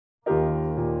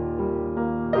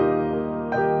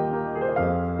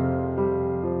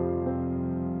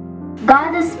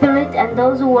and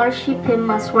those who worship Him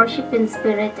must worship in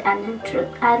spirit and in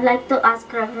truth. I'd like to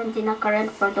ask Reverend Dinakaran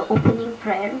for the opening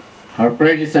prayer. Our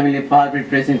precious Heavenly Father, we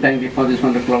praise and thank you for this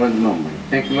wonderful moment.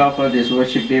 Thank you, Lord, for this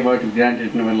worship day what you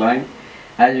granted in our life.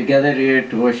 As we gather here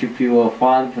to worship you, O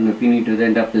Father, from the beginning to the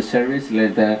end of the service,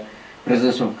 let the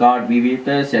presence of God be with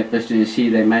us. Help us to see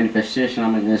the manifestation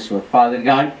among us, O Father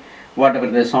God. Whatever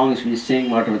the songs we sing,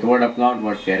 whatever the word of God,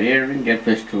 what we are hearing, help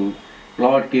us to,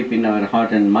 Lord, keep in our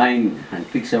heart and mind and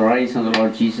fix our eyes on the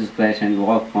Lord Jesus Christ and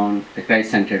walk on the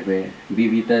Christ-centered way. Be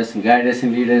with us, guide us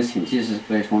and lead us. In Jesus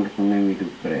Christ's wonderful name we do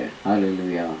pray.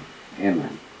 Hallelujah.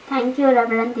 Amen. Thank you,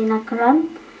 Reverend Dinakaran.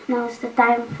 Now is the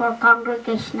time for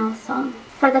congregational song.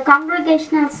 For the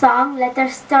congregational song, let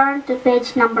us turn to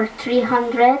page number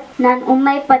 300, Naan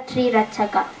Ummaip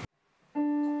Iratchakaa.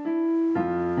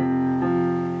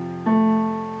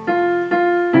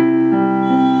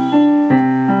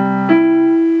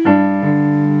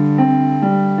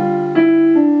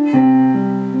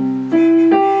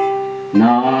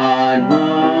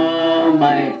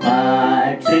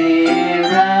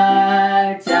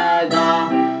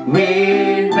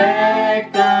 Veenn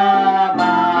Vetkam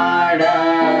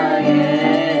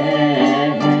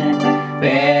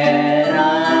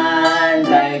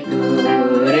Paeranpaik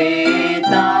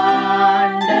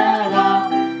Kurithaanndavaa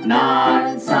Naan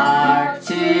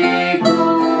Saatchi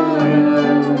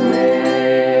Kooruvaen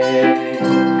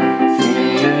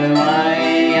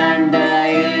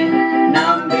Siluvaiyanntaiyil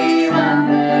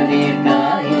Nampivanthu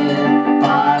Nirkaiyil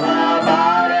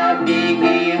Paavappaaram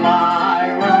Neengi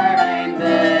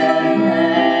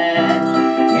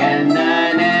Vaalvatainthaen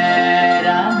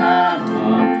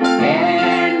Naeramum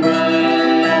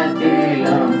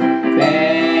Thullathilum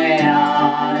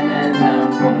Paeranpaik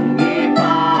Kurithaanndavaa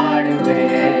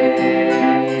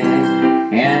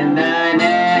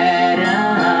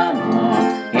Naeramum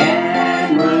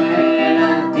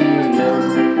Thullathilum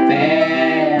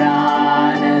Paeranpaik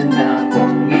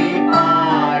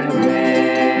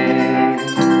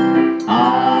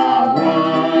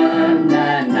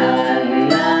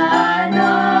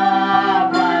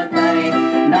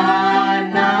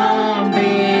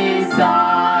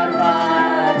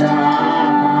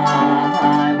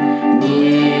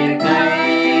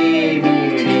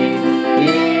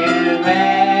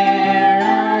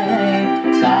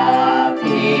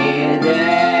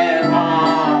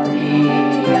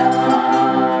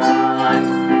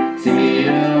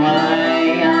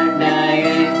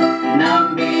Siluvaiyanntaiyil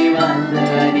Nampivanthu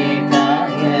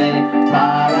Nirkaiyil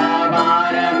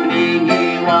Paavappaaram Neengi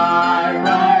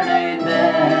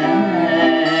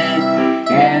Vaalvatainthaen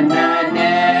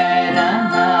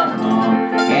Naeramum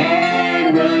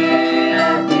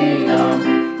Thullathilum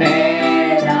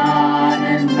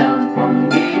Paeranpaik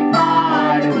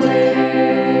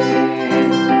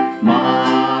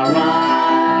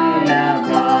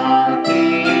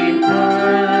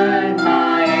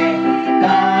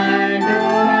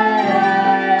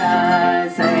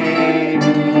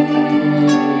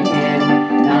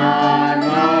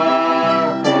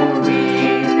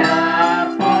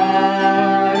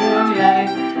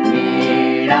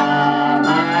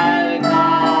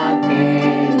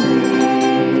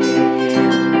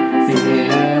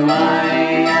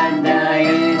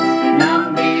Siluvaiyanntaiyil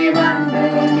Nampivanthu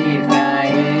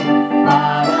Nirkaiyil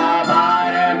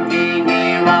Paavappaaram Neengi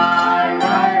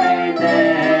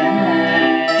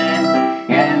Vaalvatainthaen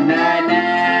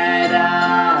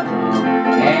Naeramum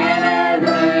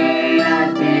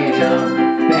Thullathilum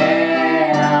Paeranpaik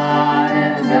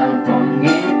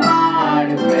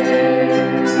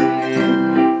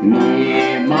நீ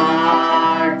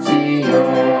மாட்சியோடு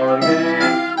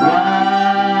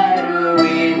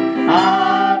வருவீர்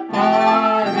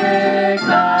அப்போது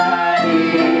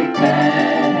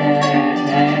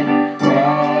கரித்தேன்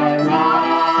ஓர்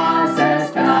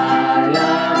வாசஸ்தலம்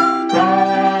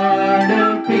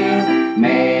கொடுப்பீர்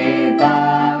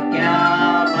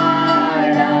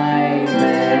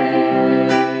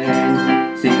மெய்பாக்கியமடைவேன்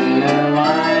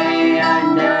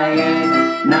சிலுவையன்னயில்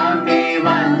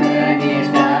நம்பிவந்து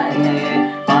நிற்கையில்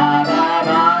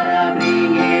பாவாப்பரம்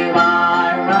நீங்கி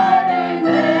வாழ்வடைந்தேன்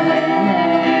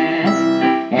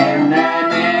எந்த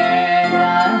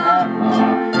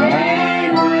நேரமும்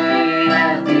என்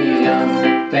உள்ளத்திலும்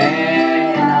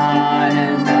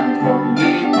பேரானந்தம்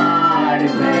பொங்கி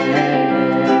பாடுவேன்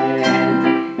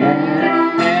எந்த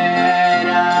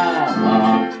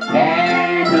நேரமும்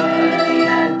என்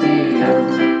உள்ளத்திலும்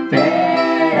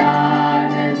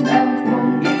பேரானந்தம்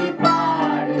பொங்கி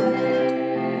பாடுவேன்.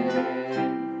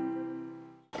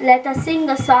 Let us sing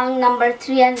the song number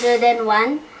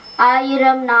 301,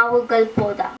 Ayiram Navugal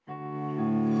Poda.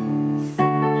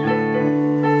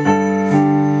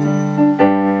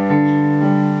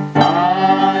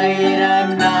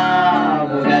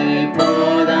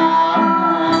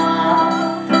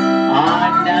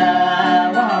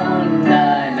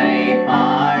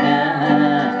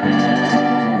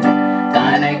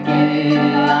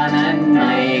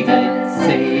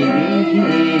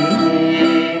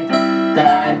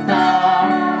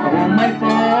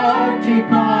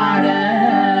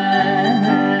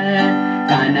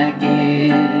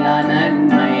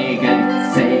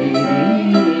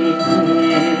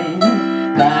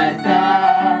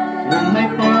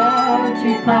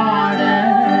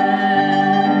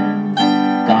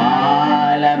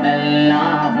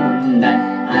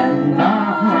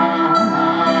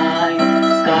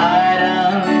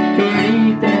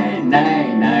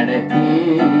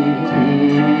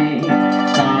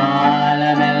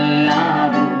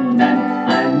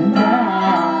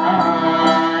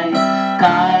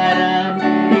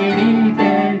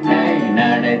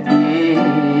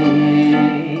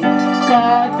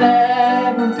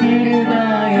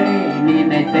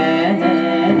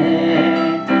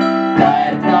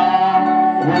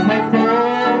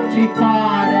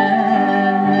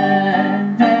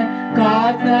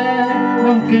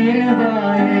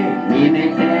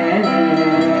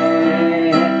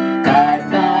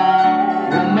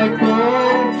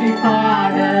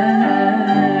 பாட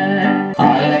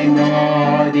அலை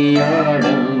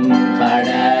மோதியோடும்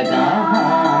படகாய்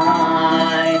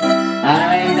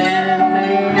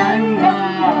அலைந்தென்னை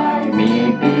அன்பாய்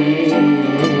மீட்டீர்.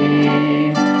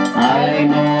 அலை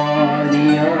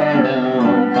மோதியோடும்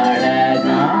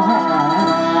படகாய்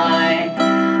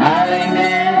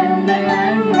அலைந்தென்னை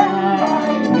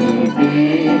அன்பாய்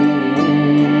மீட்டீர்.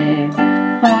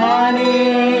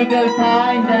 ஆணிகள்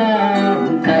பாய்ந்த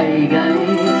கைகள்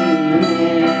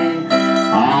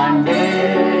ஆண்டு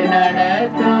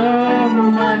நடத்தும்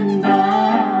அன்பா.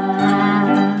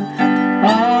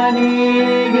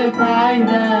 ஆணிகள்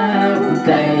பாய்ந்த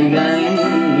கைகள்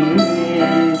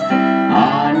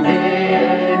ஆண்டு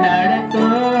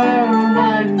நடத்தும்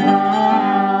அன்பா.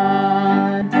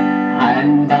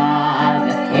 அன்பாக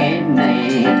என்னை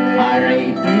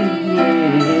அழைத்தீயே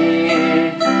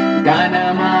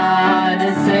கனமான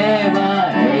சேவை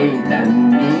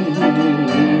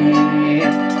தந்தீர்.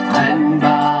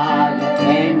 அன்பாக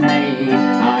என்னை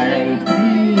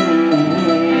அழைத்தீர்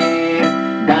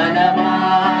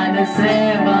கனமான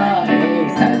சேவை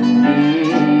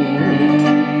தந்தீர்.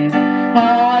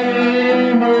 ஆயுள்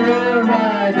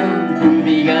முழுவதும்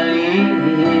துதிகளே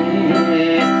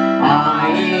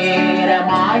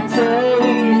ஆயிரமாய்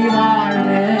சொல்லி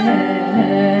வாழ்வேன்.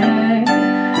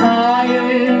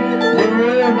 ஆயுள்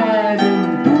முழுவதும்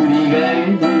துதிகள்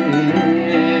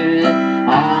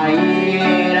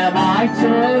ஆயிரமாய்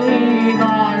சொல்லி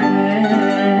வாழ்வேன்.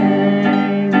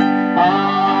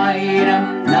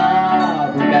 ஆயிரம்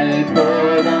நாவுகள்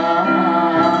போதா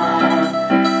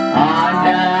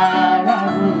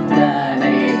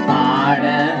ஆண்டவனை பாட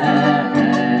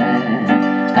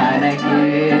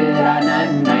கணக்கிற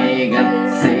நன்மைகள்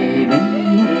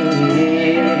செய்தீர்.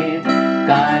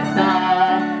 கர்த்தா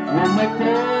உம்மை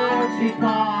போற்றி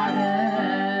பாட.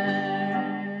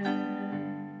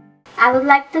 I would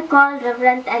like to call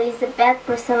Reverend Elizabeth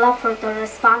Priscilla for the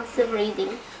responsive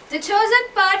reading. The chosen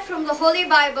part from the Holy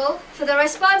Bible for the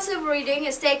responsive reading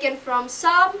is taken from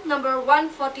Psalm number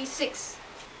 146.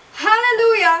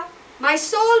 Hallelujah! My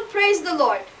soul praise the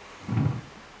Lord.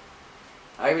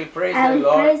 I will praise I the will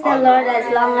Lord, praise the Lord as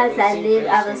long as I live.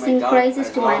 I will sing praises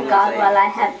to my God while I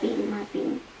have my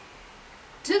being.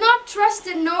 Do not trust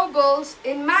in nobles,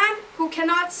 in man who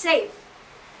cannot save.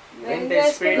 When the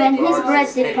Spirit When his goes,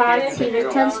 breath they departs, he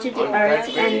returns to the earth,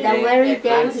 and the very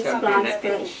day his plans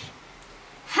perish.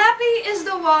 Happy is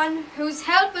the one whose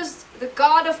help is the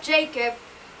God of Jacob,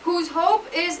 whose hope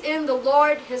is in the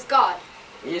Lord his God.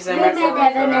 He is Who a made maker of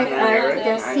heaven and heaven earth,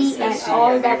 the sea, and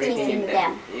all that is in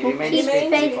them, who keeps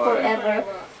faith forever,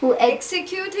 who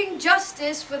Executing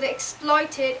justice for the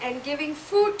exploited and giving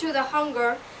food to the hunger,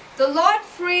 the Lord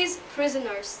frees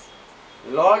prisoners.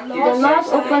 Lord The Lord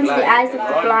opens the eyes of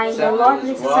the blind. The Lord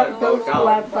lifts up those who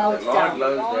are bowed down.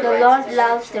 The Lord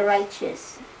loves the righteous.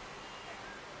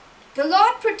 The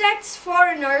Lord protects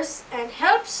foreigners and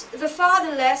helps the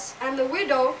fatherless and the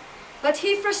widow, but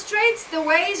he frustrates the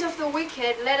ways of the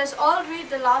wicked. Let us all read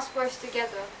the last verse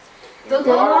together. The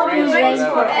The Lord will reign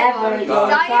forever. Your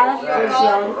Zion, God your is God,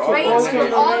 yours reigns to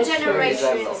from all all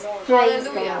generations. generations. Praise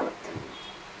the Hallelujah. Lord.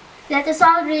 Let us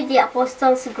all read the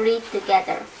Apostles' Creed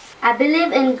together. I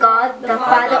believe in God, the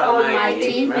Father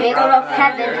Almighty, maker of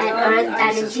heaven and earth,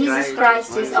 and in Jesus Christ,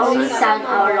 his only Son,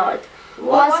 our Lord, who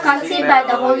was conceived by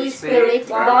the Holy Spirit,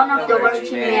 born of the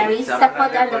Virgin Mary,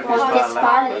 suffered under Pontius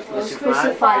Pilate, was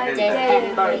crucified, dead, and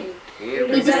buried.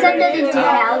 He descended into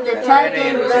hell, the third day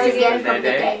rose again from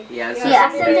the dead. He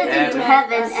ascended into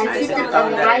heaven and sitteth on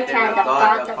the right hand of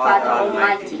God the Father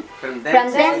Almighty. From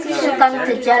thence he shall come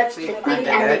to judge the quick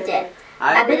and the dead.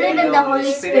 I believe in the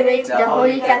Holy Spirit, the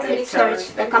Holy Catholic Church,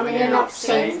 the communion of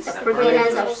saints, the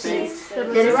forgiveness of sins,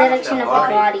 the resurrection of the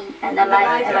body, and the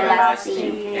life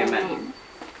everlasting. Amen.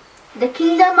 The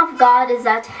kingdom of God is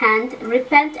at hand.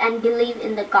 Repent and believe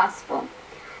in the gospel.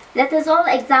 Let us all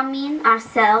examine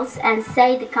ourselves and say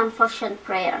the confession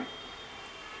prayer.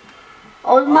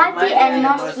 Almighty and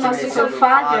most merciful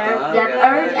Father, we have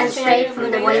erred and strayed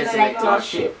from the ways like your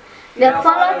sheep. We have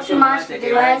followed too much the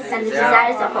delights and the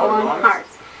desires of our own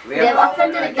hearts. We have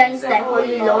offended against thy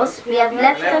holy laws. We have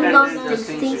left undone those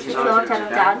things which we ought to have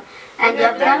done, and we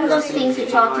have done those things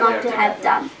which ought not to have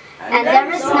done. And there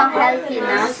is no help in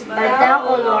us, but thou,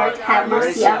 O Lord, have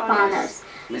mercy upon us.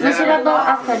 Miserable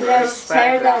offenders,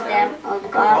 spare thou them, O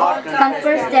God.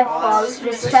 Confess their faults,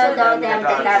 restore thou them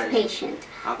that are patient.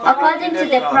 According to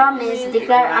the promise,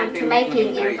 declare unto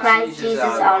making in Christ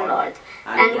Jesus our Lord.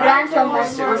 And grant, O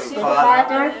most merciful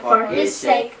Father, for his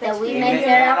sake, that we may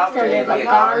hereafter live a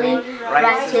godly,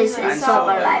 righteous, and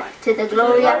sober life, to the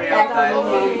glory of thy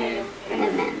holy name.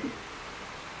 Amen.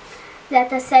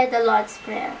 Let us say the Lord's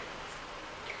Prayer.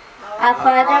 Our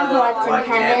Father who art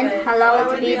in heaven,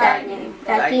 hallowed be thy name.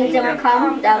 Thy kingdom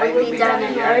come, thy will be done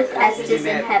on earth as it is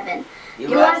in heaven.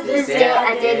 Give us this day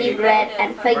our daily bread,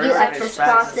 and forgive our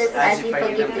trespasses as we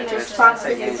forgive the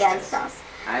trespassers against us.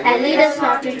 And lead us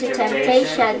not into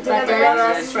temptation, but deliver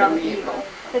us from evil.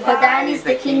 For thine is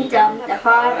the kingdom, the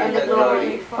power, and the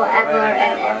glory, forever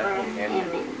and ever.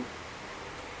 Amen.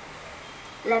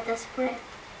 Let us pray.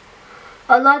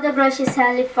 O Lord, the gracious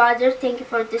Heavenly Father, thank you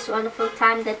for this wonderful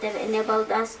time that you've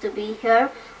enabled us to be here.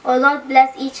 O Lord,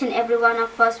 bless each and every one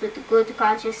of us with good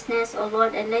consciousness, O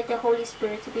Lord, and let the Holy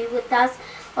Spirit be with us.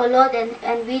 O Lord,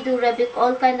 and we do rebuke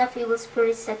all kind of evil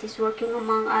spirits that is working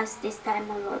among us this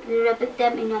time, O Lord. We rebuke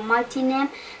them in your mighty name,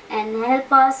 and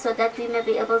help us so that we may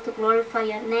be able to glorify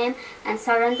your name and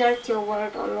surrender to your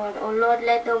word, O Lord. O Lord,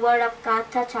 let the word of God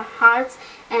touch our hearts,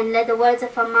 and let the words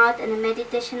of our mouth and the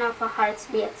meditation of our hearts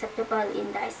be acceptable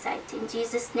in thy sight. In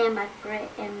Jesus' name I pray,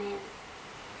 amen.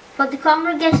 For the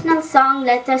congregational song,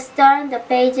 let us turn the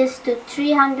pages to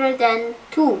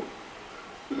 302.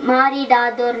 Mari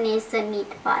dador nesa meet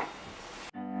par.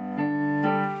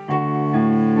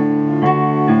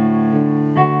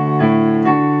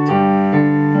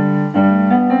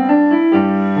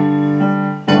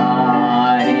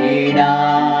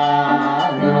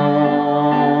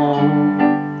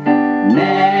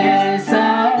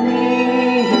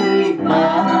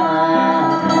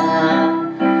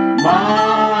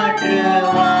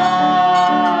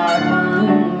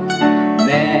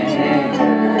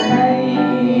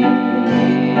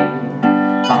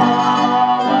 Ah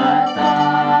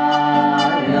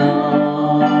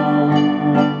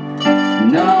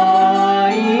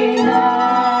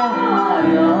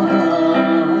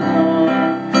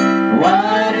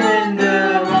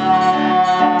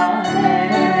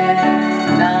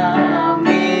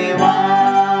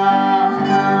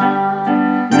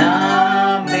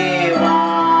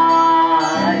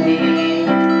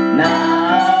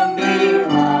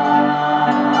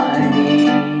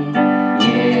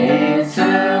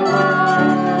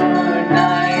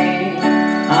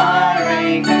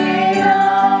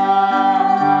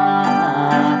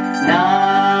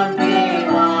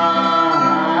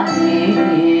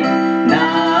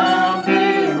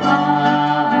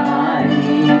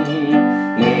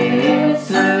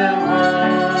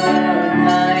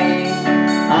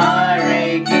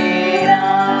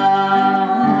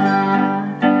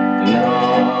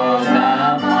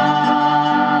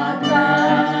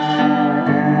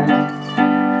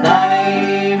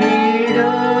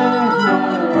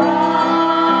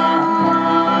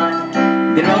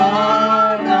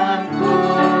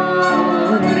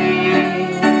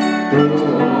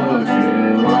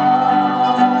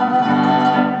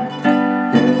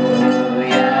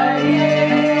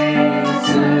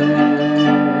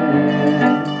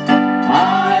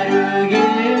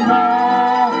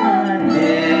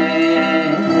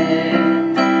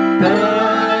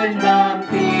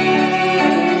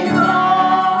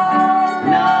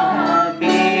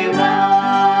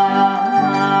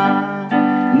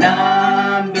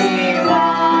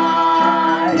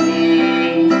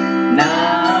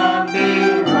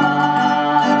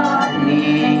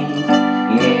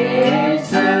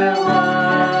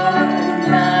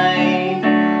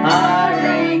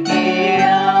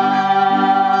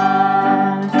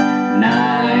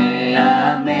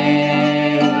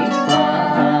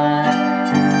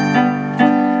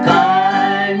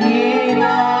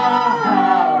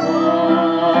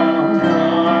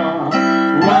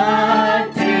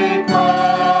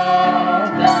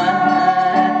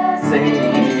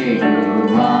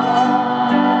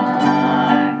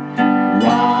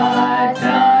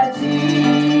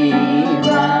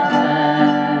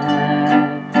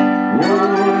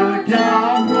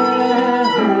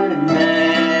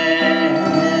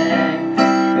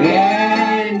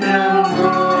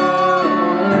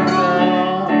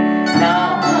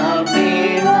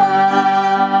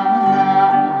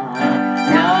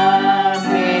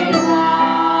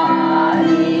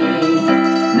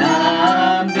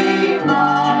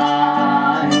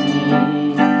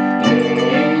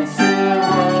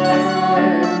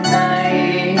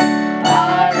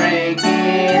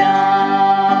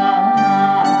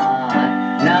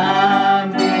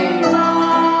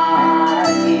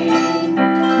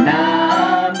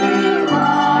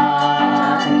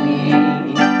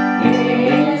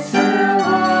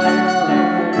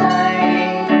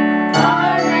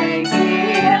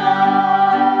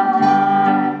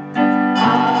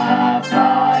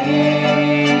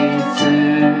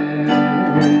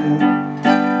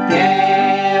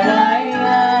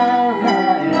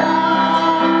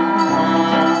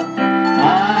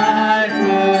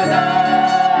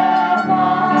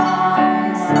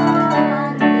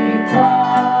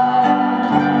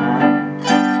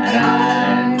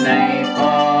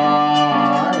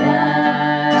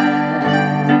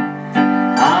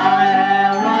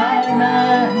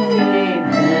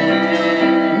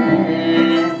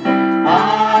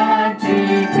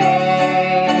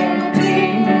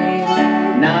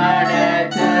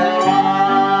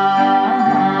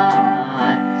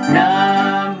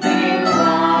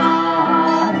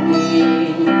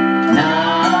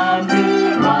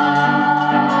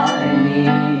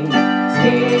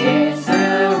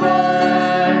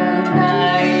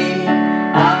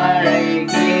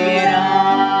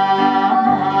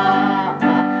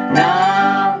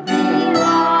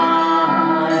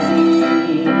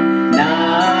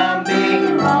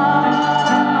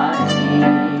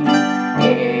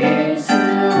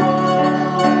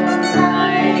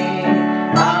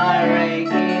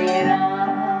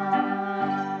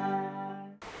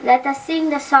us sing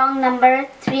the song number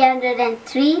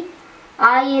 303,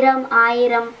 Aayiram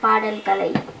Aayiram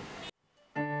Paadalgalai.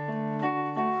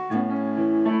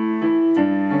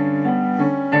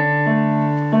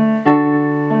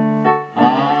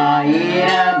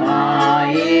 ஆயிரம்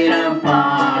ஆயிரம்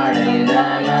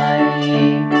பாடல்களை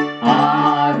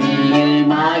ஆவியில்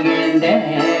மகிழ்ந்தே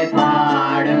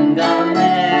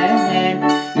பாடுங்களே,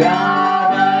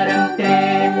 யாவரும்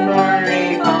தேன்மொழி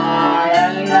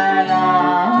பாடல்களாய்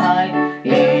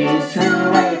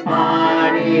இயேசுவை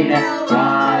பாடிட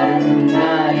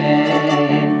வாருங்களே.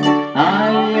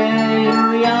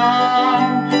 அல்லேலூயா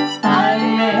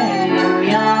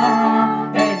அல்லேலூயா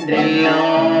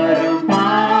என்றெல்லோரும்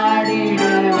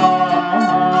பாடிடுவோம்.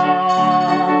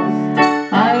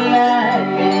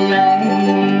 அல்லேலூயா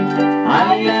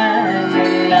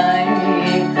அல்லேலூயா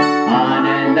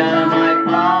ஆனந்தமாய்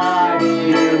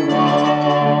பாடிடுவோம்.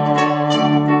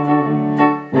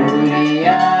 புதிய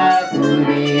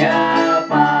புதிய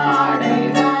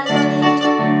பாடல்களை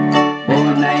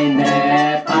புனைந்த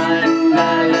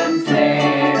பண்களும்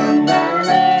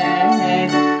சேருங்களே,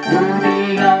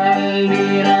 துதிகள்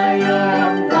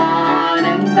நிறையும்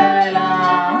காணுங்களாய்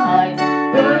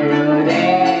தொழுதே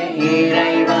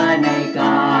இறைவனை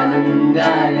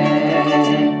காணுங்களே.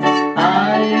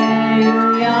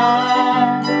 அல்லேலூயா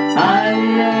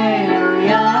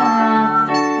அல்லேலூயா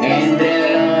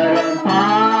என்றெல்லோரும்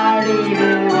பாடிடுவோம்.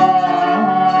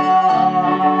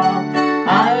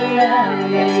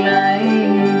 அல்லேலூயா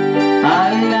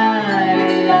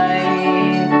அல்லேலூயா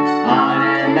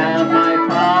ஆனந்தமாய்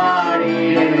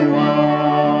பாடிடுவோம்.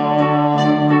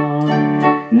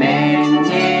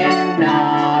 நெஞ்சின்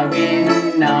நாவின்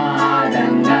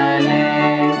நாதங்களே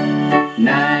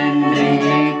நன்றி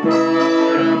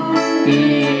கூறும்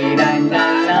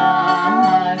கீதங்களால்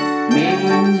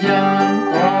மிஞ்சும்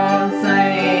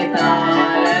ஓசை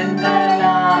தாளங்களாய்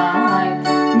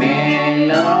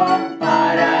மேலும்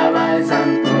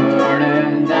பரவசம்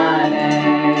கொடுங்களே.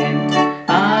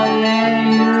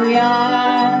 அல்லேலூயா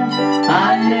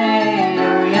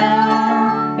அல்லேலூயா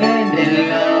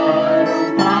என்றெல்லோரும்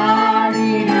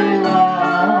பாடிடுவோம்.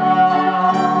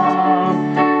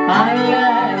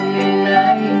 அல்லேலூயா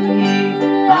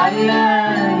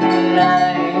அல்லேலூயா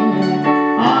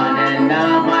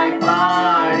ஆனந்தமாய்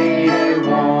பாடிடுவோம்.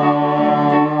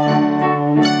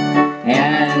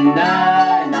 எந்த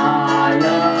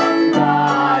நாளும்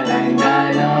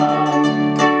காலங்களும்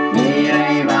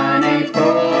இறைவனை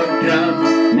போற்றும்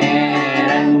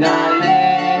நேரங்களே,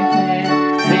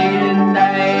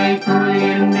 சிந்தை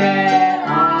குளிர்ந்தே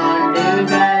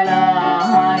ஆண்டுகளாய்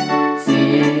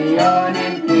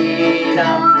சீயோனின்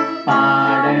கீதம்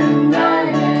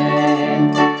பாடுங்களே.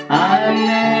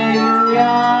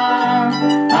 அல்லேலூயா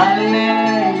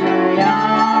அல்லேலூயா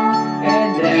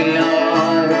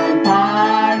என்றெல்லோரும்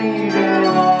பாடிடுவோம்.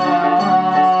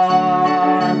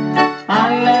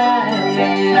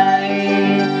 அல்லேலூயா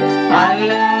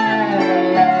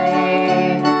அல்லேலூயா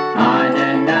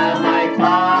ஆனந்தமாய்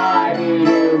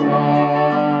பாடிடுவோம்.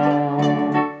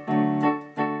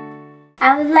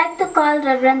 I would like to call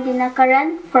Reverend Dinakaran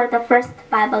for the first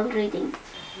Bible reading.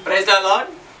 Praise the Lord.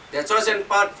 The chosen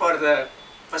part for the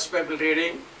first Bible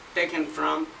reading taken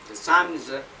from the Psalms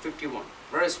 51,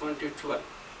 verse 1 to 12.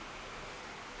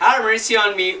 Have mercy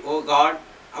on me, O God,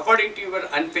 according to your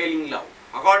unfailing love,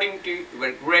 according to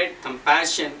your great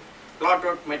compassion, blot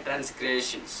out my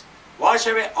transgressions. Wash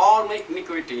away all my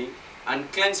iniquity and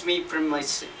cleanse me from my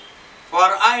sin. For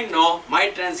I know my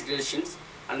transgressions,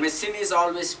 and my sin is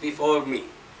always before me.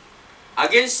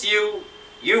 Against you,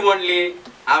 you only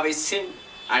have I sinned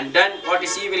and done what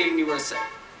is evil in your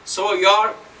sight. So you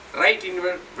are right in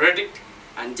your verdict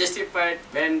and justified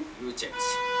when you judge.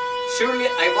 Surely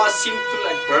I was sinful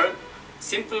at birth,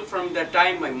 sinful from the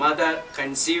time my mother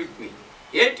conceived me.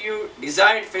 Yet you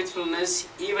desired faithfulness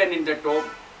even in the tomb.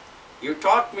 You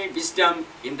taught me wisdom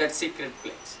in that secret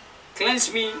place. Cleanse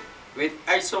me with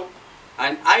hyssop,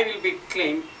 and I will be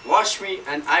clean. Wash me,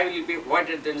 and I will be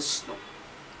whiter than snow.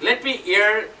 Let me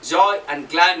hear joy and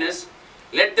gladness.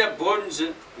 Let the bones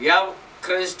you have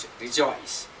crushed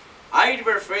rejoice. Hide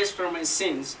your face from my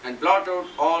sins and blot out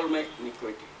all my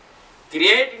iniquity.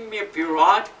 Create in me a pure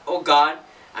heart, O God,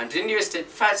 and renew a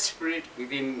steadfast spirit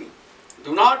within me.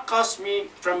 Do not cast me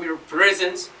from your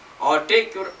presence or take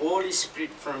your Holy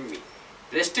Spirit from me.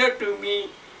 Restore to me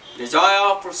the joy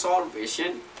of your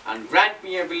salvation and grant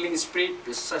me a willing spirit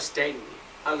to sustain me.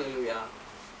 Hallelujah.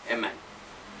 Amen.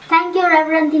 Thank you,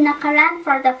 Reverend Dinakaran,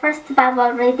 for the first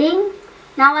Bible reading.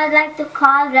 Now I'd like to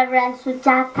call Reverend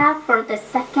Sujata for the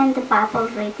second Bible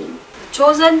reading. The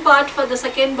chosen part for the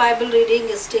second Bible reading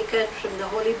is taken from the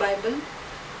Holy Bible,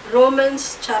 Romans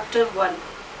chapter 1.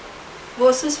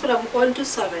 verses from 1 to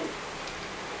 7.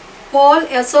 Paul,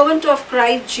 a servant of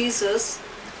Christ Jesus,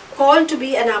 called to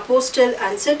be an apostle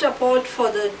and set apart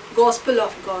for the gospel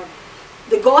of God.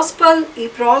 The gospel he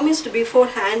promised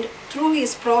beforehand through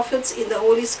his prophets in the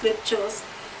Holy Scriptures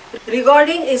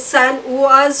regarding his son who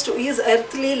as to his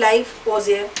earthly life was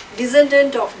a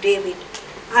descendant of David,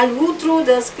 and who through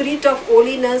the Spirit of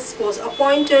holiness was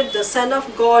appointed the Son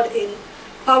of God in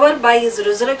power by his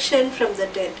resurrection from the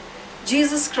dead,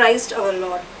 Jesus Christ our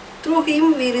Lord. Through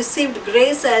him we received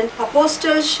grace and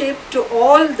apostleship to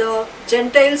all the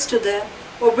Gentiles to the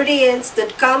obedience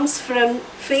that comes from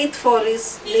faith for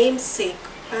his name's sake.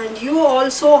 And you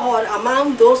also are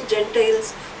among those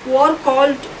Gentiles who are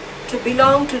called to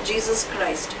belong to Jesus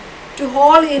Christ. To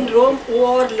all in Rome who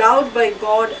are loved by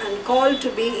God and called to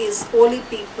be his holy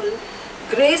people,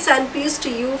 grace and peace to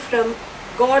you from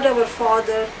God our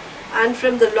Father and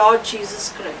from the Lord Jesus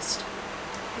Christ.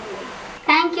 Amen.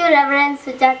 Thank you, Reverend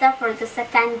Sujata, for the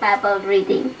second Bible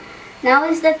reading. Now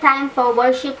is the time for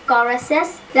worship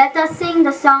choruses. Let us sing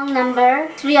the song number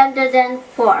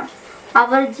 304.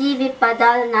 Our Jeevi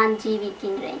Padal Naan Jeevi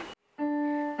Kinre.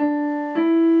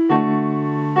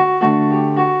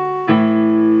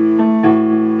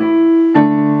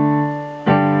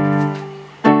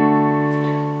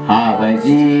 Our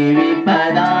Jeevi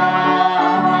Padal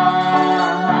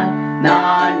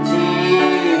Naan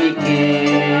Jeevi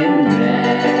Kinre.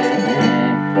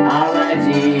 Our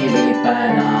Jeevi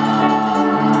Padal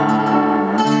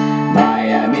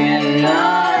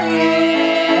Bayamillaye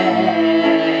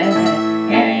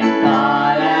En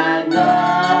Kalanda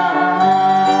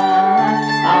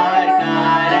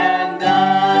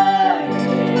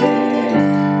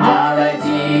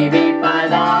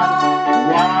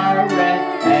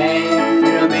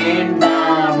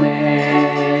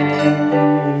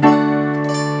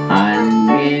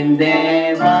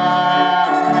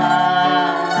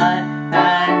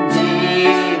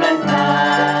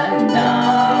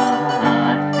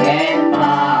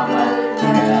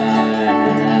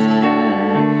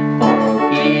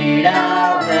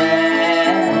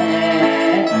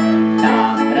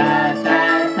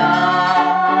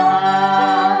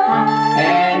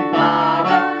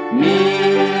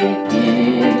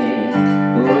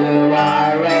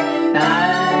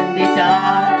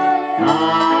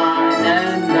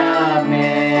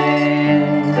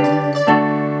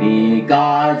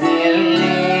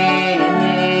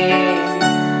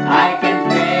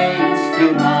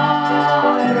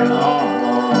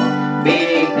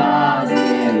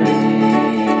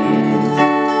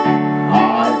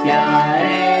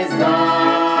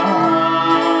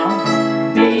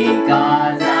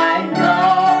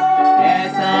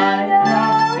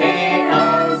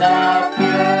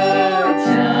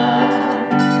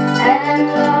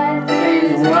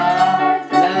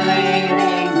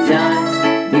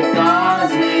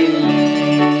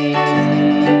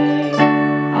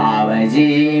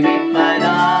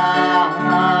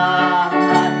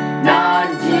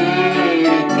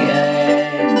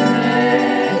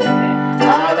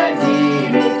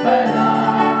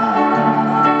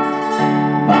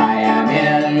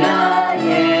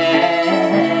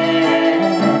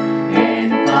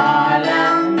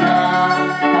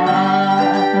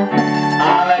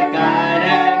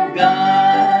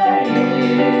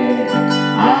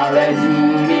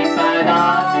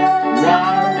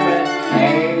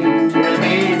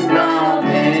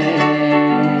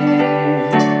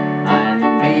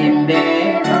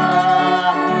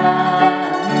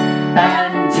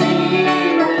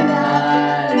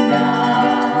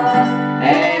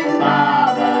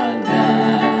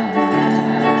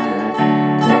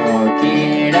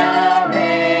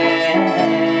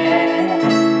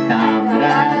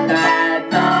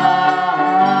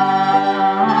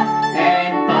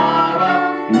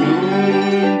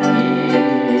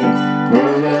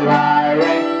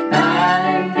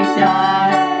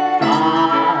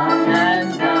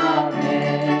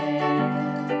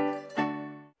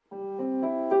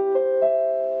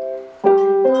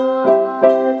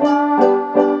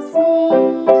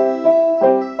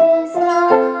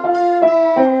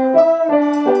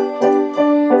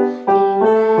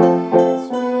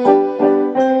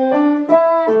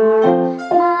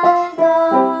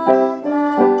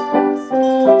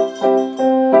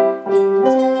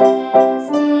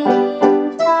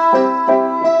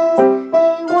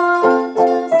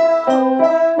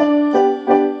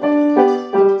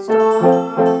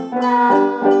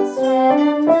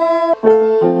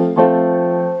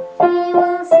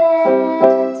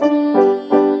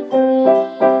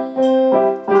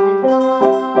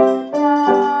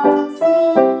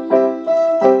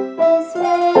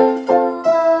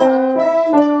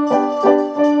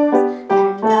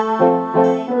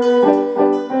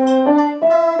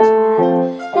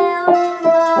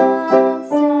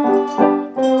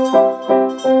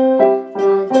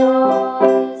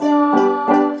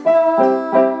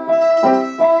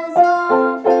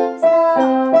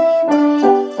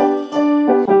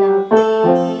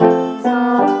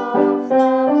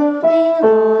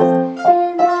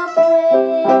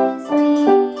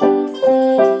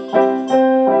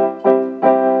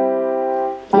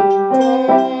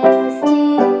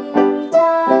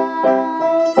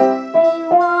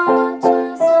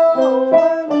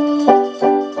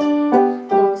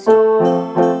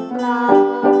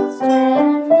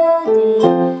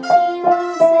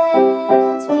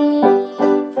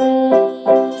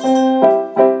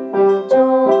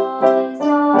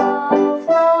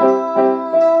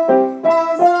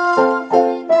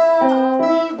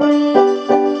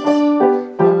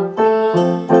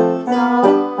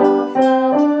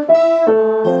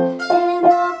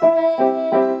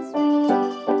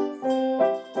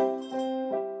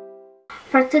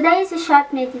today's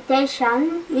short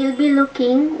meditation, we'll be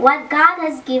looking what God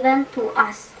has given to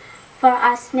us. For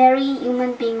us merry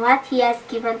human being, what He has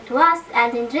given to us,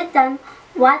 and in return,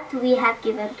 what we have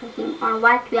given to Him, or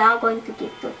what we are going to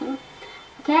give to Him.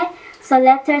 Okay, so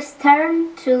let us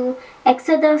turn to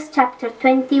Exodus chapter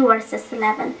 20 verses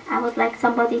 11. I would like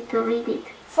somebody to read it.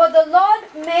 For the Lord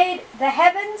made the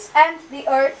heavens and the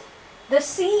earth, the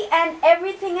sea and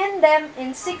everything in them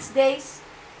in 6 days.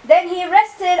 Then He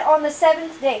rested on the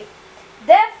 7th day.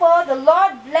 Therefore the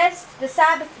Lord blessed the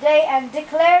Sabbath day and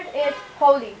declared it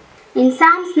holy. In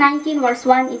Psalms 19 verse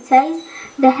 1 it says,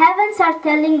 "The heavens are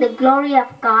telling the glory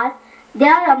of God. They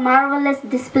are a marvelous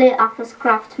display of His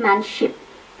craftsmanship."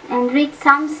 And read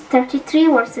Psalms 33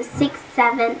 verses 6,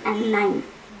 7 and 9.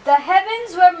 The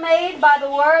heavens were made by the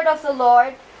word of the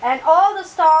Lord, and all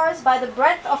the stars by the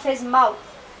breath of His mouth.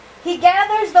 He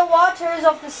gathers the waters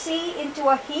of the sea into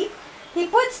a heap. He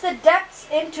puts the depths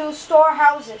into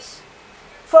storehouses.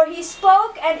 For He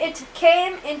spoke and it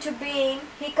came into being.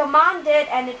 He commanded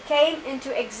and it came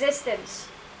into existence.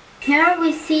 Here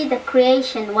we see the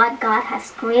creation, what God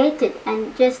has created,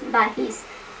 and just by His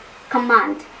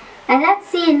command. And let's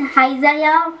see in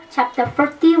Isaiah chapter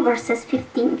 40 verses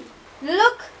 15.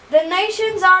 Look, the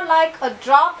nations are like a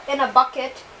drop in a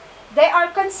bucket. They are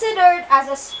considered as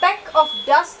a speck of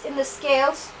dust in the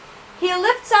scales. He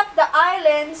lifts up the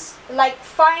islands like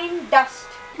fine dust.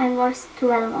 And verse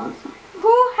 12 also.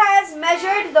 Who has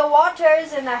measured the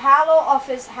waters in the hollow of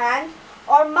His hand,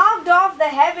 or marked off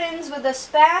the heavens with the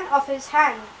span of His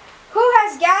hand? Who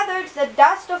has gathered the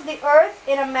dust of the earth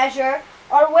in a measure,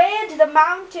 or weighed the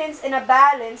mountains in a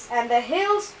balance, and the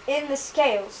hills in the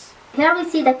scales? Here we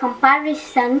see the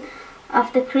comparison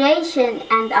of the creation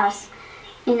and us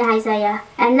in Isaiah.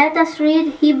 And let us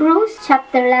read Hebrews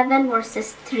chapter 11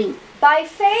 verses 3. By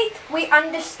faith we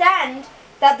understand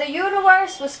that the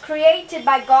universe was created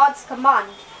by God's command,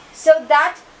 so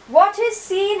that what is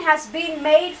seen has been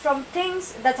made from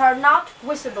things that are not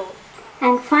visible.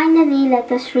 And finally,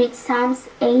 let us read Psalms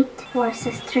 8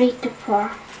 verses 3 to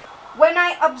 4. When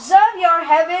I observe your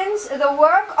heavens, the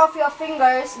work of your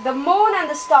fingers, the moon and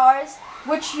the stars,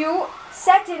 which you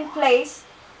set in place,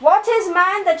 what is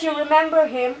man that you remember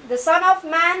him, the son of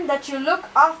man that you look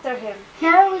after him?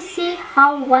 Here we see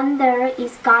how wonder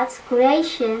is God's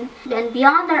creation, and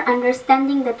beyond our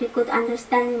understanding that we could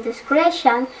understand in this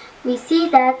creation, we see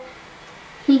that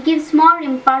He gives more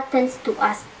importance to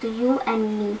us, to you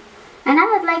and me. And I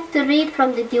would like to read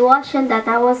from the devotion that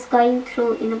I was going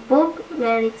through in a book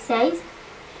where it says,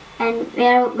 and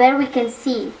where we can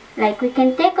see, like we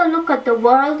can take a look at the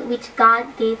world which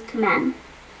God gave to man.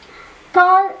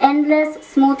 Tall, endless,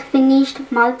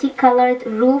 smooth-finished, multicolored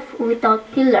roof without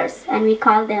pillars, and we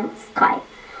call them sky.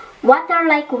 Water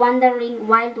like wandering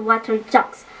wild water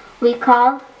jugs, we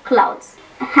call clouds.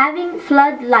 Having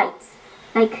floodlights,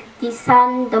 like the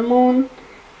sun, the moon,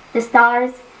 the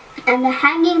stars, and the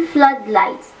hanging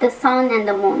floodlights, the sun and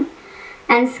the moon.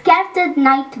 And scattered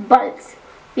night bulbs,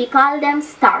 we call them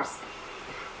stars.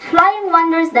 Flying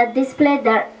wonders that display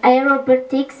their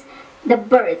aerobatics, the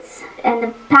birds, and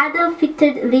the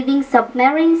paddle-fitted living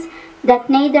submarines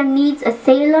that neither needs a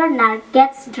sailor nor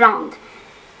gets drowned.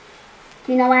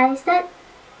 Do you know why is that?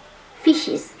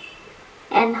 Fishes.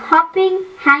 And hopping,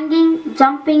 hanging,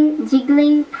 jumping,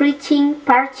 jiggling, preaching,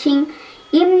 perching,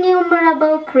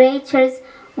 innumerable creatures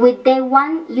with their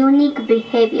one unique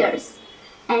behaviors.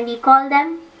 And we call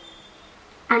them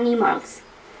animals.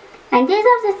 And these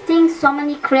are the things, so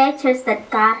many creatures that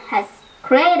God has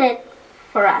created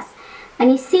for us.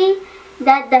 And you see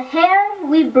that the air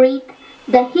we breathe,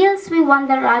 the hills we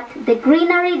wander at, the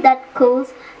greenery that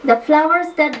cools, the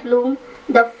flowers that bloom,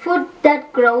 the food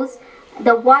that grows,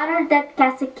 the water that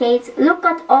cascades, look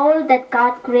at all that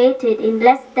God created in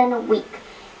less than a week.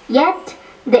 Yet,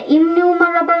 the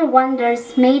innumerable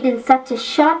wonders made in such a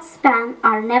short span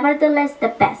are nevertheless the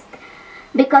best,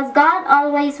 because God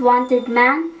always wanted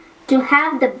man to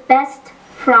have the best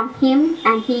from Him,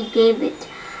 and He gave it.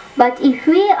 But if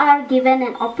we are given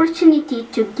an opportunity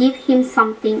to give Him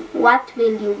something, what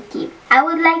will you give? I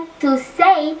would like to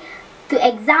say, to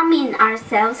examine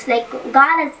ourselves, like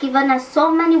God has given us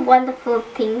so many wonderful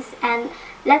things, and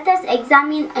let us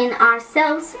examine in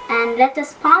ourselves and let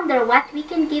us ponder what we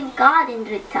can give God in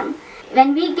return.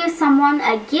 When we give someone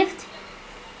a gift,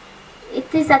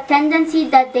 it is a tendency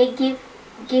that they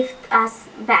give us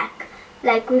back.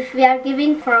 Like if we are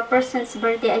giving for a person's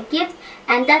birthday a gift,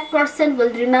 and that person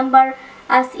will remember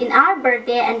us in our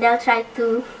birthday and they'll try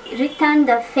to return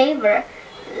the favor.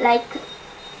 Like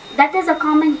that is a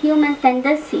common human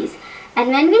tendencies. And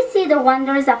when we see the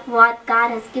wonders of what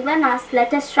God has given us,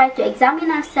 let us try to examine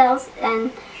ourselves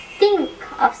and think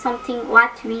of something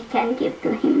what we can give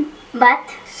to him.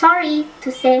 But sorry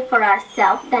to say for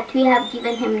ourselves that we have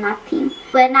given him nothing.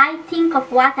 When I think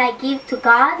of what I give to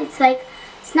God, it's like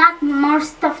it's not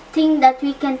most of thing that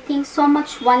we can think so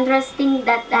much wondrous thing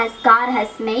that as God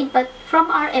has made, but from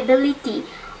our ability,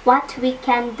 what we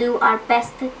can do our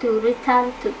best to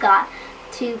return to God,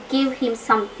 to give him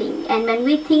something. And when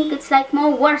we think it's like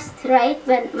more worst, right?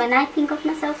 When I think of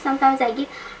myself, sometimes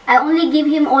I only give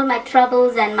him all my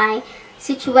troubles and my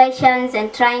situations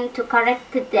and trying to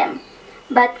correct them.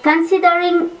 But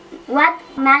considering what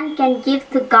man can give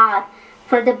to God,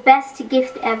 for the best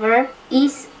gift ever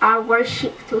is our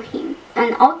worship to him.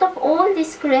 And out of all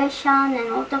this creation and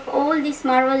out of all these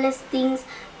marvelous things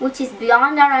which is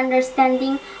beyond our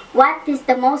understanding, what is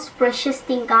the most precious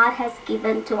thing God has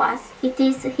given to us? It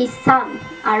is his Son,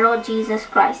 our Lord Jesus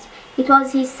Christ. It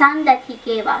was his Son that he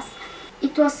gave us.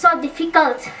 It was so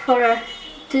difficult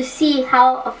to see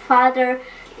how a father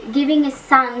giving his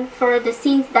Son for the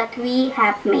sins that we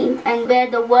have made, and where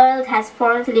the world has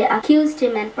falsely accused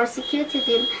him and persecuted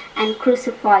him and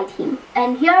crucified him.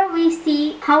 And here we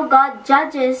see how God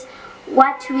judges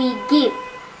what we give.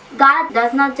 God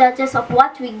does not judge us of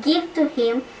what we give to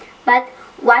him, but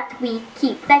what we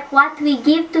keep. Like what we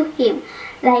give to him,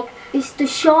 like is to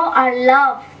show our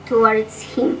love towards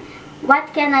him.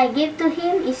 What can I give to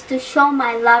him is to show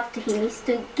my love to him, is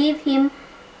to give him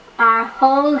our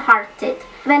wholehearted.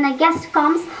 When a guest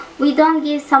comes, we don't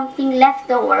give something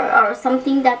leftover or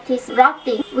something that is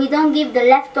rotting. We don't give the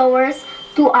leftovers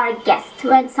to our guest.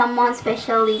 When someone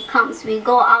specially comes, we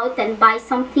go out and buy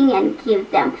something and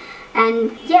give them.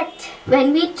 And yet,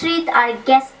 when we treat our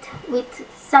guest with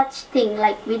such thing,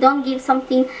 like we don't give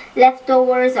something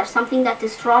leftovers or something that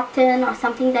is rotten or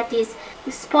something that is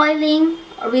spoiling,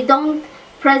 or we don't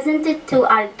present it to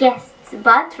our guests,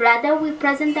 but rather we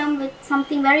present them with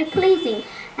something very pleasing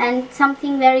and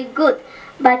something very good.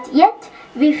 But yet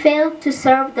we fail to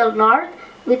serve the Lord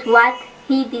with what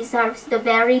he deserves, the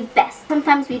very best.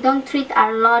 Sometimes we don't treat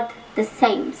our Lord the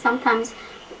same. Sometimes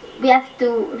we have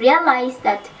to realize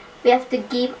that we have to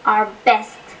give our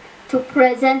best to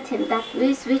present him that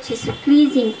which is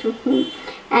pleasing to him.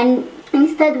 And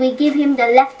instead we give him the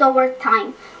leftover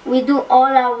time. We do all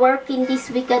our work in this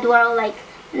wicked world, like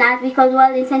not wicked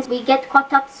world in the sense we get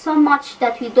caught up so much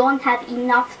that we don't have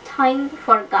enough time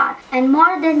for God. And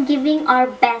more than giving our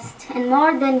best and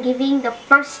more than giving the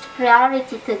first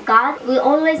priority to God, we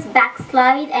always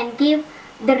backslide and give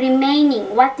the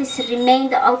remaining, what is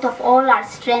remained out of all our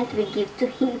strength we give to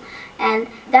him. And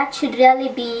that should really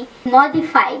be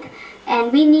modified,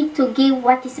 and we need to give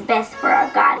what is best for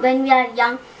our God. When we are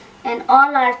young and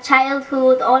all our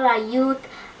childhood, all our youth,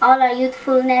 all our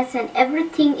youthfulness and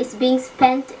everything is being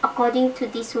spent according to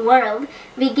this world,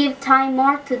 we give time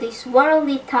more to this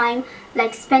worldly time,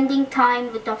 like spending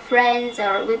time with our friends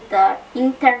or with the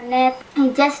internet.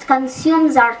 It just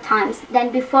consumes our times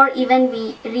than before even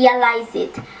we realize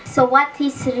it. So what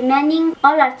is remaining,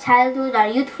 all our childhood, our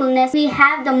youthfulness, we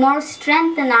have the more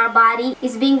strength in our body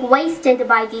is being wasted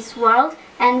by this world.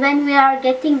 And when we are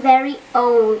getting very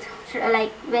old,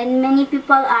 like when many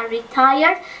people are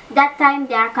retired, that time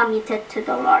they are committed to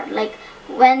the Lord. Like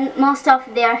when most of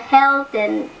their health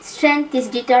and strength is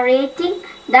deteriorating,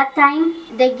 that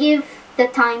time they give the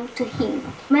time to him.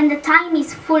 When the time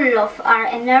is full of our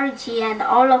energy and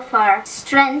all of our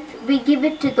strength, we give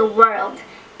it to the world.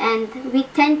 And we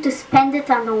tend to spend it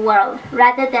on the world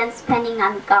rather than spending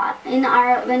on God.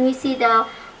 When we see the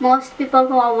most people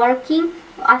who are working,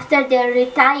 after they're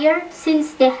retired,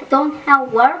 since they don't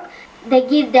have work, they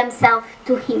give themselves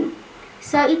to him.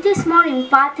 So it is more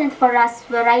important for us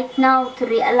right now to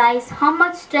realize how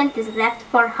much strength is left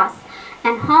for us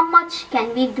and how much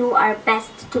can we do our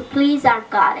best to please our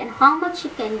God and how much we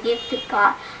can give to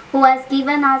God who has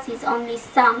given us his only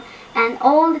Son. And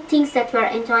all the things that we're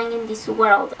enjoying in this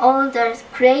world, all the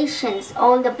creations,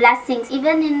 all the blessings,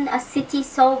 even in a city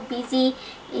so busy,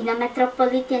 in a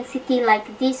metropolitan city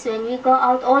like this, when we go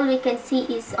out, all we can see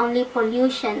is only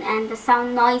pollution and the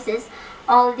sound noises,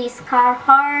 all this car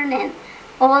horn and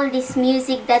all this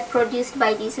music that produced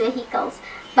by these vehicles.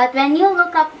 But when you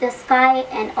look up the sky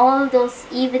and all those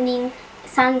evening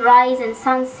sunrise and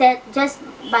sunset just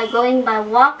by going by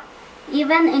walk,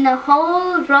 even in a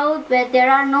whole road where there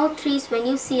are no trees, when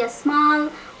you see a small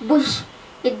bush,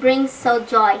 it brings so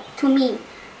joy to me.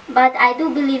 But I do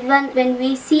believe when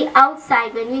we see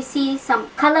outside, when we see some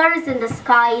colors in the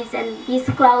skies and these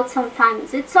clouds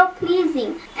sometimes, it's so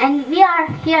pleasing. And we are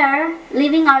here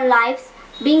living our lives,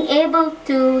 being able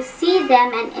to see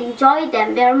them and enjoy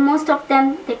them, where most of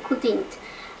them they couldn't.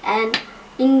 And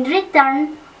in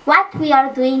return, what we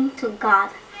are doing to God,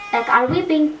 Like, are we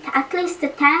being at least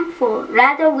thankful?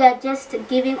 Rather, we are just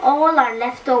giving all our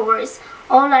leftovers,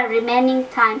 all our remaining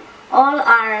time, all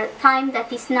our time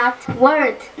that is not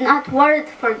worth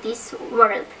for this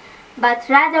world. But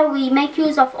rather we make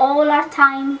use of all our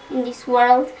time in this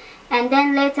world and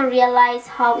then later realize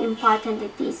how important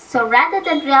it is. So rather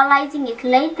than realizing it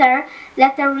later,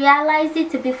 let us realize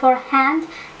it beforehand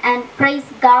and praise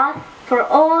God for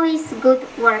all His good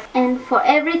work and for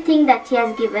everything that He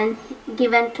has given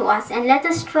to us. And let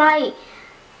us try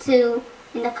to,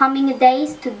 in the coming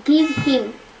days, to give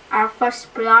Him our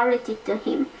first priority to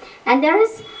Him. And there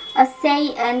is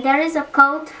a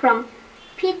quote from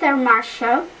Peter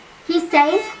Marshall. He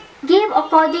says, "Give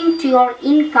according to your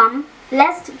income,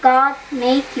 lest God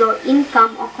make your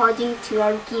income according to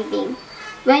your giving."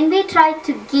 When we try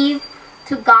to give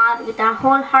to God with our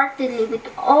wholeheartedly, with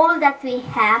all that we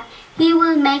have, He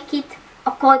will make it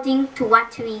according to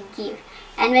what we give.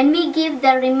 And when we give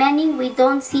the remaining, we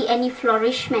don't see any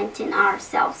flourishment in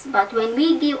ourselves. But when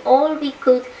we give all we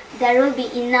could, there will be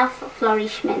enough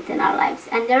flourishment in our lives.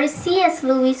 And there is C.S.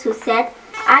 Lewis who said,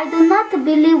 "I do not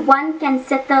believe one can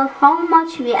settle how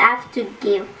much we have to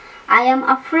give. I am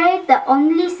afraid the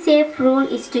only safe rule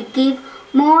is to give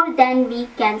more than we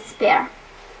can spare."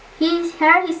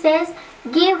 Here he says,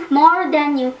 give more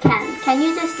than you can. Can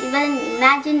you just even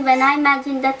imagine? When I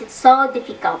imagine that, it's so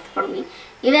difficult for me.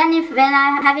 Even if when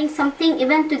I'm having something,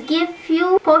 even to give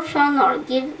few portion or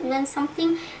give even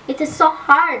something, it is so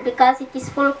hard because it is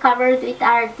full covered with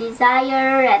our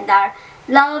desire and our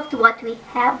love to what we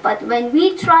have. But when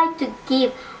we try to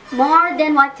give more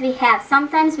than what we have,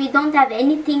 sometimes we don't have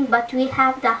anything, but we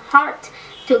have the heart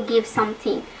to give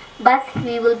something. But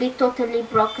we will be totally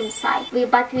broken inside.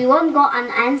 But we won't go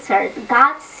unanswered.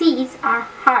 God sees our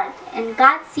heart, and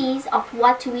God sees of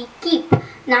what we keep,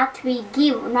 not we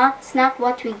give. Not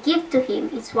what we give to Him,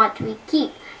 it's what we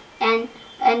keep. And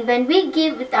when we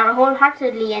give with our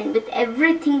wholeheartedly and with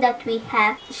everything that we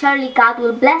have, surely God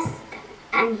will bless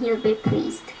and He'll be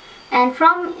pleased. And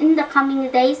from in the coming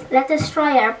days, let us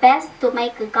try our best to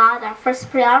make God our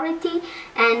first priority,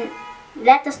 and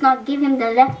let us not give Him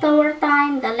the leftover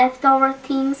time, the leftover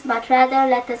things, but rather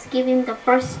let us give Him the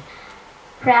first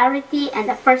priority and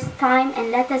the first time, and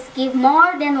let us give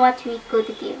more than what we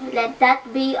could give. Let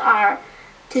that be our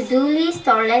to-do list,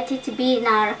 or let it be in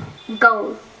our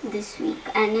goal this week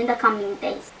and in the coming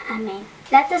days. Amen.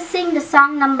 Let us sing the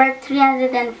song number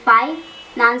 305,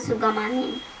 Naan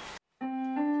Sugamanin.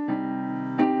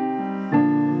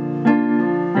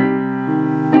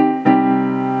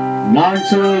 Naan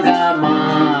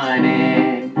Sugamanin,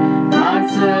 Naan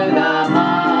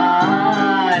Sugamanin,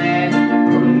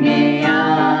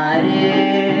 Unniyarin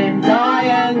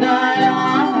Dayangalai.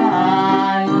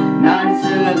 Naan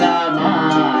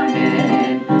Sugamanin,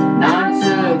 Naan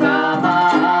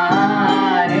Sugamanin,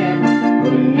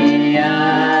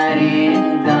 Unniyarin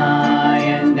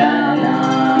Dayangalai.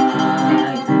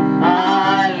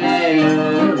 Hallelujah,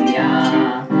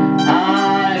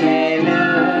 Hallelujah.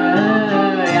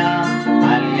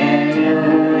 Hallelujah,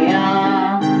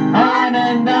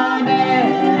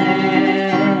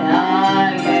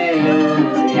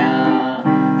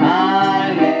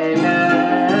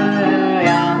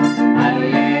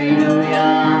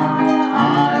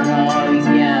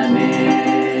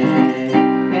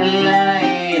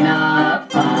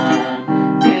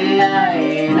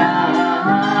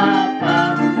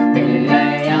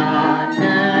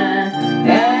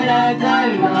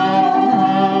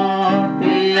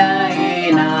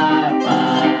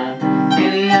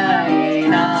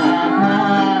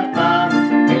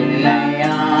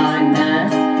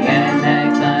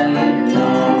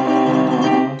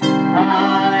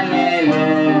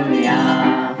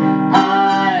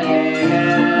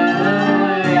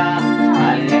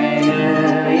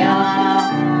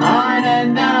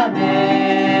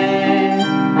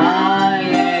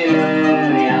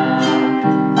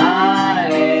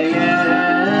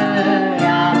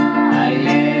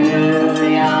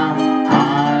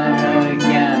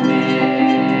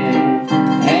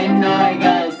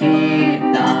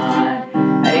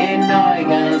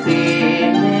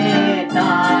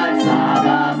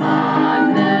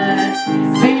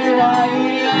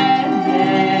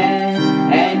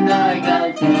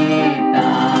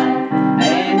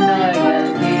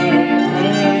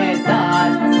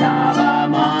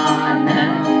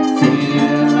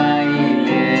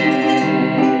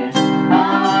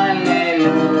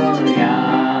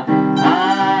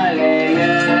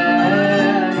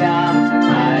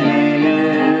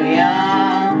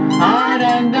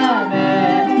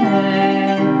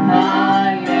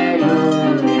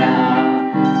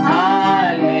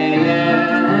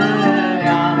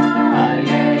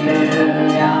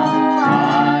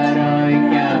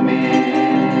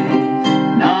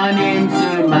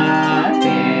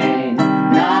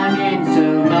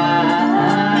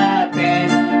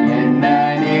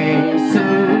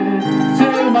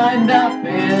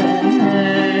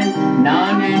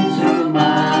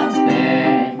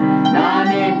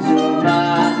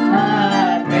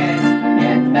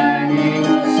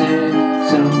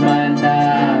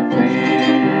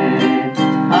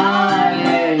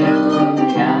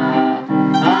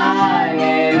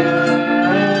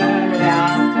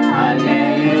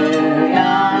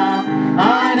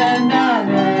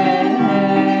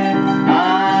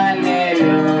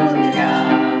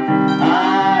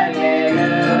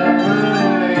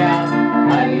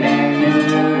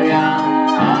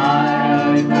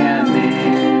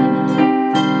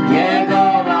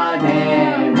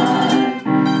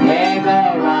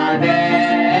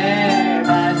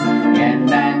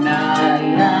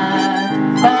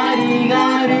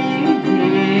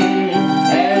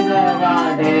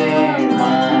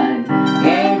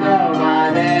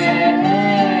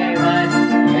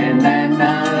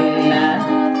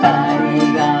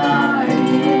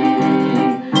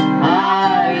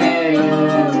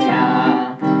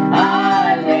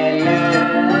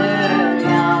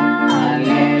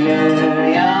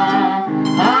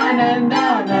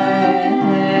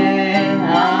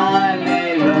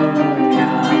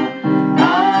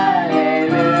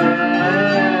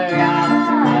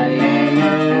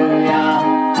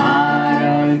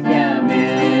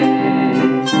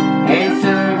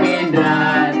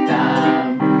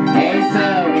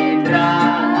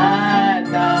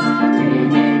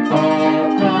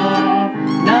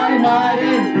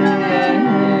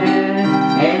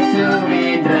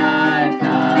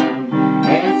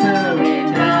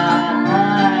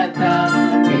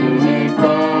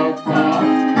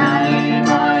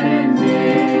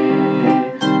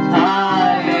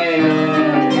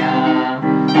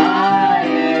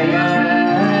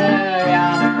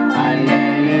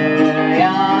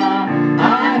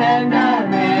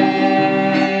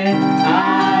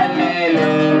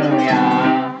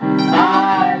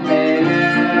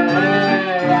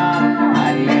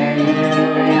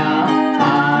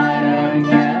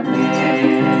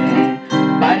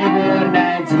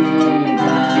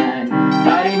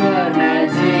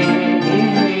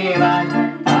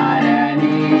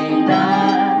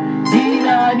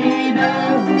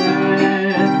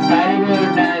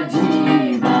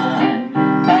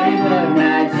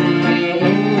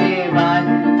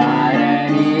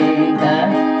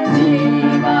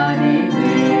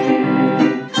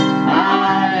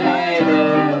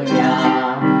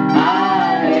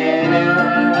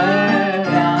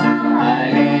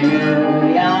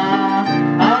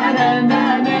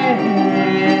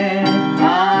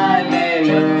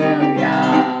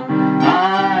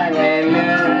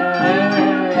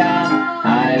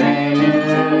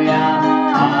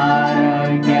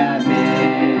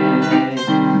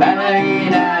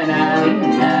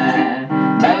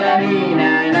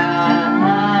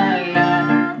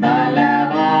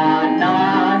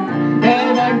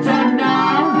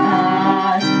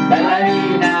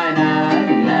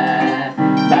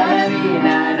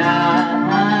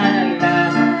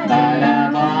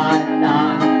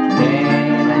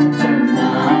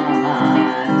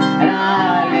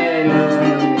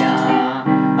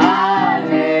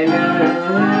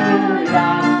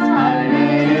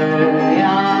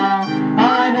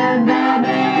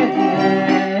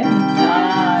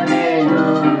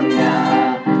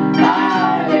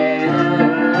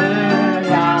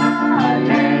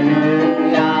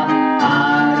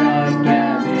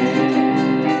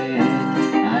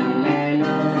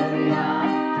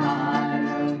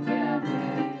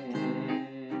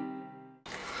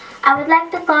 I would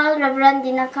like to call Reverend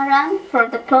Dinakaran for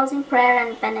the closing prayer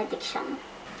and benediction.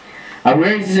 Our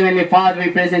gracious Heavenly Father, we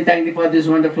praise and thank you for this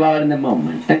wonderful hour in the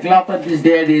moment. Thank you, Lord, for this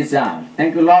day, this hour.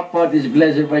 Thank you, Lord, for this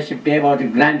blessed worship day, what you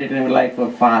granted in our life,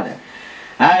 oh Father.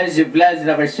 As you blessed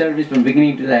our service from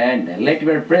beginning to the end, let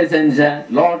your presence,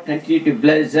 Lord, continue to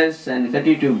bless us and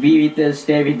continue to be with us,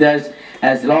 stay with us,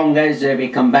 as long as we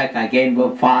come back again,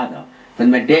 oh Father.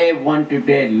 From the day one to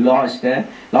day lost,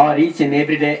 Lord, each and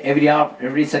every day, every hour,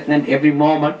 every second, every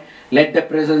moment, let the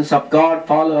presence of God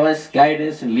follow us, guide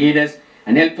us, and lead us,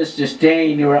 and help us to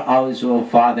stay in your house, oh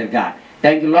Father God.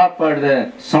 Thank you, Lord, for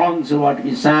the songs what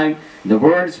we sang, the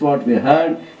words what we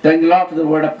heard. Thank you, Lord, for the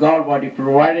word of God what you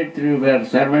provided through your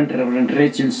servant, Reverend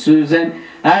Rachel Susan.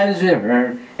 As we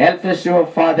heard, help us, oh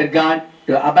Father God,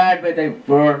 to abide by thy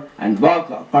word and walk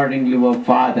accordingly, oh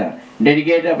Father.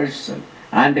 Dedicate ourselves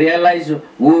and realize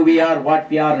who we are, what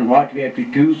we are, and what we have to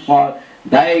do for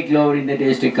thy glory in the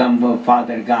days to come, oh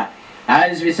Father God.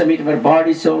 As we submit our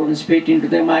body, soul, and spirit into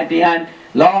the mighty hand,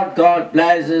 Lord God,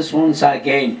 bless us once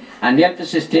again and help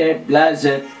us to stay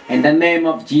blessed in the name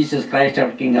of Jesus Christ,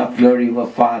 our King of glory, our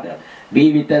Father.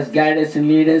 Be with us, guide us, and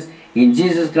lead us In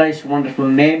Jesus Christ's wonderful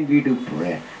name we do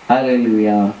pray.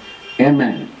 Hallelujah.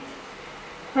 Amen.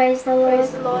 Praise the Lord.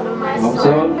 Praise the Lord, O my Of soul.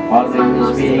 soul, all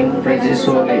things being, praise His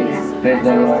holy name. Praise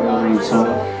the Lord, O my soul,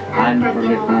 and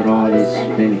forget not all His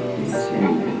benefits.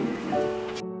 Amen.